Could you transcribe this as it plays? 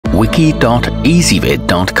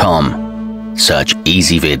wiki.ezvid.com. Search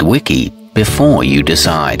Ezvid Wiki before you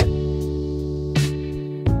decide.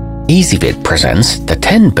 Ezvid presents the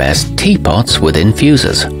 10 best teapots with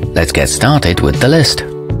infusers. Let's get started with the list.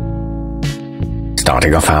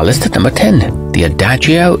 Starting off our list at number 10, the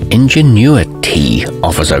Adagio Ingenuitea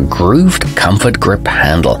offers a grooved comfort grip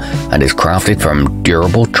handle and is crafted from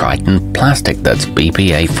durable Triton plastic that's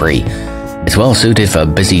BPA-free. It's well suited for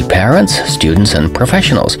busy parents, students and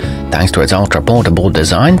professionals, thanks to its ultra-portable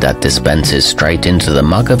design that dispenses straight into the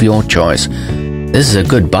mug of your choice. This is a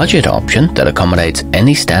good budget option that accommodates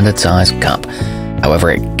any standard size cup. However,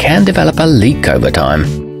 it can develop a leak over time.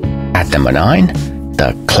 At number 9,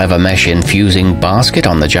 the clever mesh infusing basket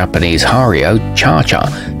on the Japanese hario cha-cha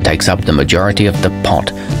takes up the majority of the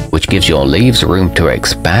pot, which gives your leaves room to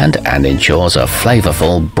expand and ensures a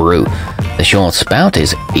flavorful brew. The short spout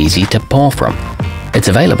is easy to pour from. It's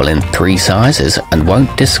available in 3 sizes and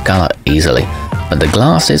won't discolor easily, but the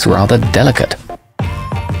glass is rather delicate.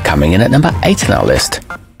 Coming in at number 8 on our list,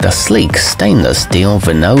 the sleek stainless steel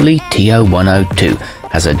venoly TO102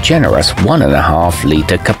 has a generous 1.5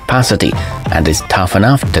 litre capacity and is tough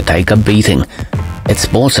enough to take a beating. It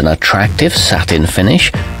sports an attractive satin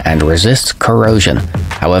finish and resists corrosion.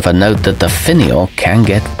 However, note that the finial can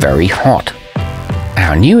get very hot.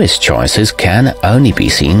 Our newest choices can only be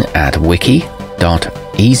seen at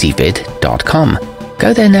wiki.ezvid.com.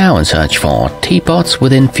 Go there now and search for teapots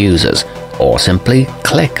with infusers, or simply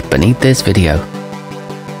click beneath this video.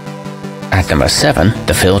 At number 7,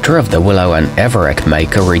 the filter of the Willow and Everett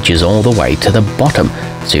maker reaches all the way to the bottom,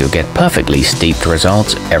 so you get perfectly steeped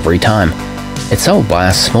results every time. It's sold by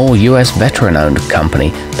a small US veteran-owned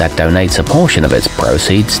company that donates a portion of its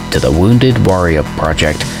proceeds to the Wounded Warrior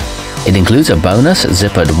Project. It includes a bonus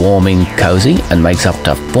zippered warming cozy and makes up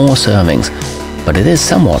to 4 servings, but it is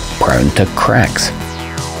somewhat prone to cracks.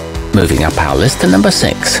 Moving up our list to number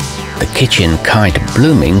 6. The kitchen kite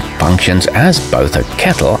blooming functions as both a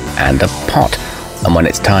kettle and a pot, and when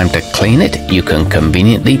it's time to clean it, you can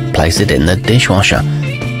conveniently place it in the dishwasher.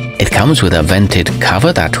 It comes with a vented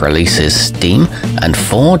cover that releases steam and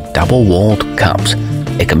 4 double-walled cups.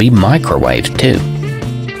 It can be microwaved too.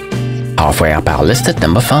 Halfway up our list at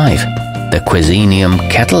number 5. The cusinium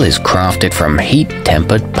kettle is crafted from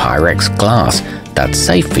heat-tempered Pyrex glass that's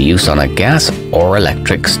safe for use on a gas or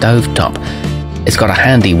electric stovetop. It's got a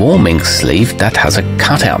handy warming sleeve that has a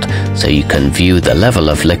cutout so you can view the level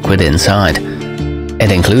of liquid inside.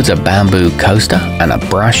 It includes a bamboo coaster and a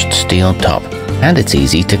brushed steel top, and it's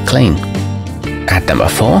easy to clean. At number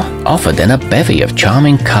 4, offered in a bevy of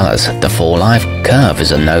charming colors, the forlife curve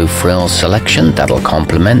is a no-frills selection that'll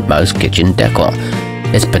complement most kitchen decor.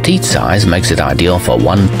 Its petite size makes it ideal for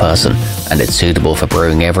one person, and it's suitable for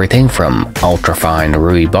brewing everything from ultrafine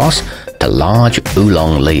rooibos to large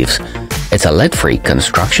oolong leaves. It's a lead-free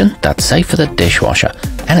construction that's safe for the dishwasher,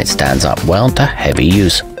 and it stands up well to heavy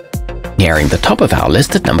use. Nearing the top of our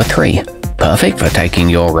list at number 3, perfect for taking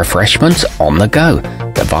your refreshments on the go,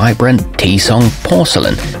 the vibrant Tea-Song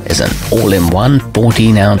porcelain is an all-in-one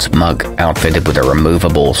 14-ounce mug outfitted with a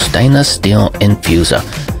removable stainless steel infuser.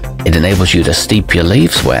 It enables you to steep your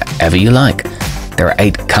leaves wherever you like. There are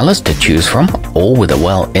 8 colors to choose from, all with a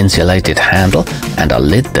well-insulated handle and a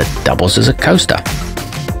lid that doubles as a coaster.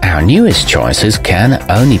 Our newest choices can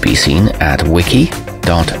only be seen at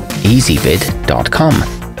wiki.ezvid.com.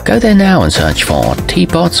 Go there now and search for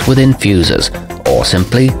teapots with infusers, or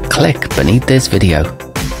simply click beneath this video.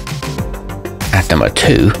 At number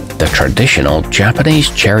 2, the traditional Japanese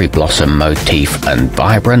cherry blossom motif and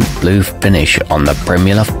vibrant blue finish on the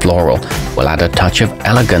primula floral will add a touch of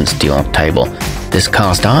elegance to your table. This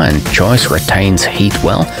cast iron choice retains heat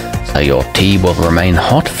well, so your tea will remain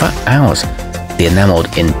hot for hours. The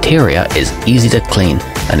enameled interior is easy to clean,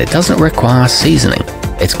 and it doesn't require seasoning.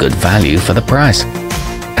 It's good value for the price.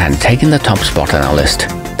 And taking the top spot on our list,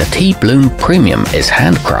 the Teabloom Premium is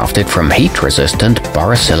handcrafted from heat-resistant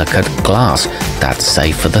borosilicate glass that's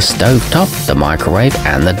safe for the stovetop, the microwave,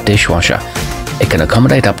 and the dishwasher. It can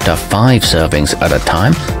accommodate up to 5 servings at a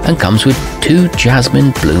time and comes with 2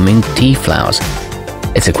 jasmine blooming tea flowers.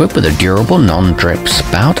 It's equipped with a durable non-drip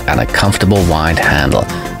spout and a comfortable wide handle,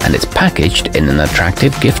 and it's packaged in an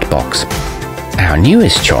attractive gift box. Our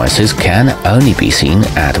newest choices can only be seen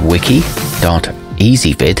at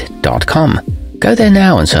wiki.ezvid.com. Go there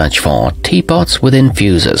now and search for teapots with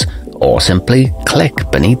infusers, or simply click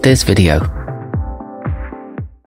beneath this video.